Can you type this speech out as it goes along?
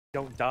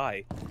don't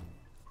die.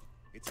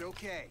 It's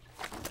okay.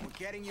 We're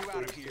getting you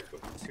out of here.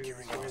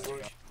 Securing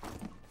hostage.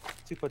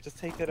 Super, just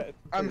take it.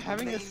 I'm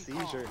having a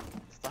seizure.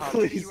 Stop.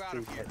 Getting Please, you out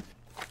of Super. here.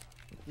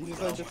 You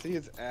just like to see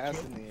his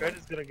ass in the Fred air.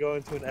 is gonna go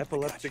into an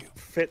epileptic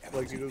fit,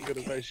 like he's just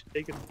gonna start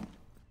shaking.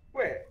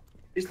 Wait,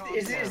 is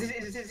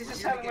this a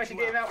silent way to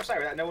get him outside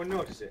without no one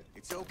noticing?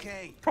 It's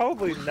okay.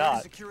 Probably We're here to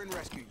not. secure and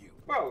rescue you.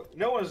 Well,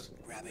 no one's.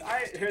 Grabbing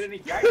I ain't heard any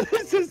guys.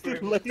 This is the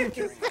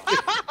latest. Calm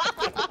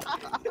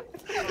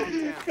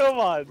down. Come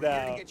on We're here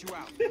now. to get you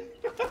out.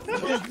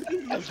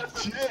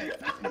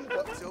 Shit.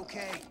 It's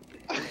okay.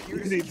 We're here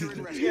We to need secure to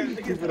and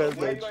keep rescue you. it as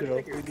Where that you show.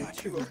 going to We take need it?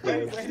 to keep Where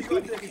it you going.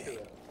 going to take it to?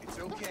 It's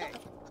okay.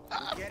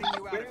 We're getting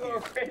you out of here.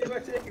 Where you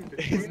going to take it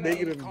to? He's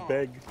making him Calm.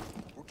 beg.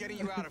 We're getting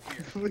you out of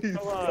here. Please.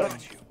 Come on.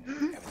 Got you.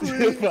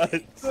 Super,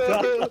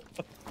 stop.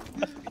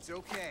 It's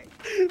okay.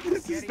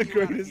 This is Getting the you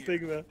out of greatest here.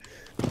 thing though.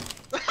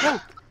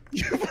 Oh,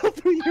 you fell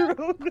through your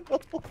own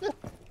hole.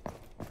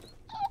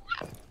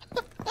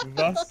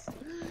 Thus,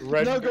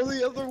 red. No, go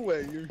the other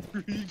way. You're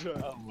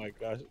retard. Oh my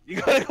gosh. You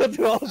gotta go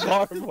through all the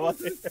barbed wire.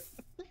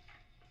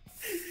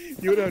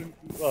 You would have.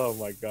 Oh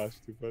my gosh,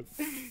 stupid.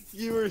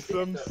 You are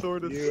some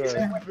sort of You are.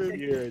 stupid.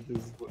 You're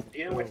just. Do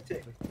you know where to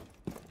take?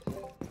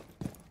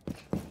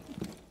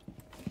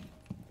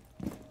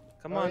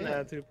 Come Oh, on yeah.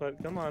 now,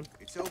 Tupac. Come on.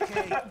 It's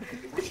okay.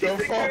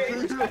 Don't fall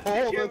through your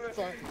hole this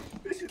time.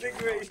 This is the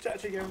greatest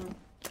tactic ever.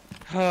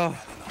 I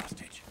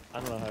Hostage.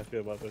 don't know how I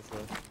feel about this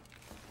one.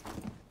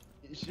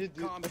 You should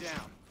do. Calm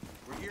down.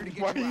 We're here to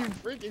Why are get you you out.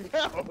 freaking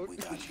out? We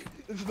got you.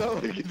 It's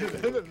not like it's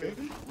an enemy.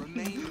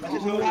 Remain I just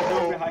calm. know the Whoa.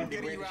 door We're behind me.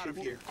 getting Where you the out of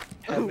shit here.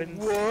 Heavens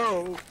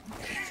Whoa.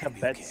 to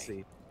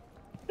Betsy.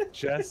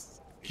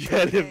 Just It's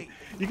get him. okay.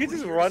 You can We're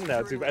just here run to now,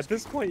 secure Tupac. At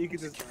this point, you can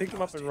just pick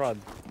him up and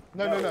run.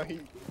 No. He.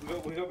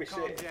 We gotta be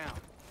Calm safe. down.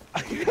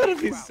 You gotta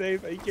be You out.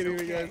 safe. Are you kidding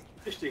me, guys?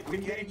 Christy, we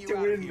Getting need you to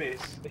out of win here.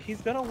 this. He's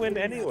gonna win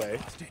anyway.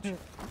 Hostage.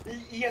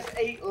 He has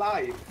 8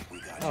 lives.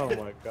 We got Oh you.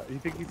 my god. You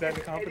think he's that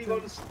Anyone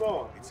incompetent?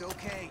 spawn. It's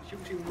okay.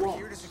 Shoot him We're once.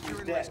 here to secure He's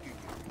and dead. rescue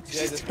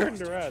you. Yeah, just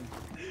turned around.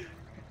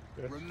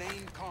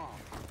 Remain calm.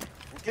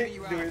 We're getting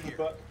you out Do it of in the here.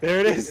 butt. There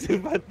it is,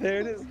 Tupac.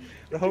 There it is.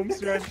 The home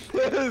stretch.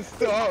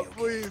 Stop,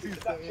 please.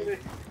 He's saying.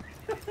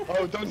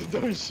 Oh, don't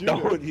shoot him.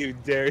 Don't you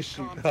dare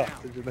shoot Calm the down.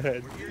 hostage in the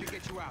head. We're here to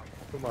get you out.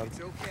 Come on. It's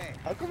okay.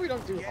 How come we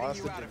don't do Getting you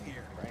hostage? out of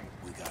here.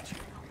 We got you.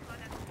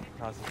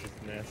 Hostage is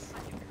mess.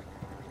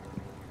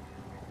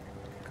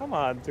 Come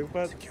on,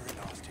 Tupac. Securing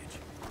hostage.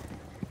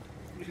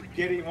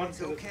 Get him It's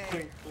onto the okay.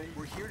 point, please.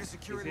 We're here to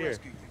secure He's and here.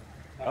 rescue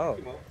you. Oh.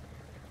 Come on.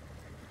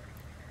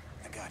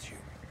 I got you.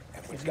 We've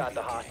Everything's got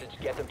the gonna be okay. hostage.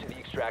 Get them to the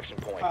extraction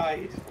point. Hide.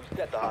 We've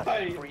set the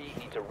hostage Hide. free.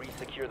 Need to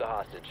re-secure the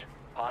hostage.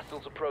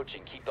 Hostiles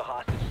approaching. Keep the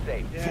hostage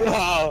safe. Yeah.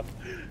 Wow.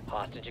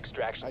 Hostage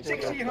extraction. I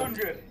point.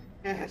 1600.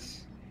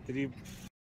 Yes. Did he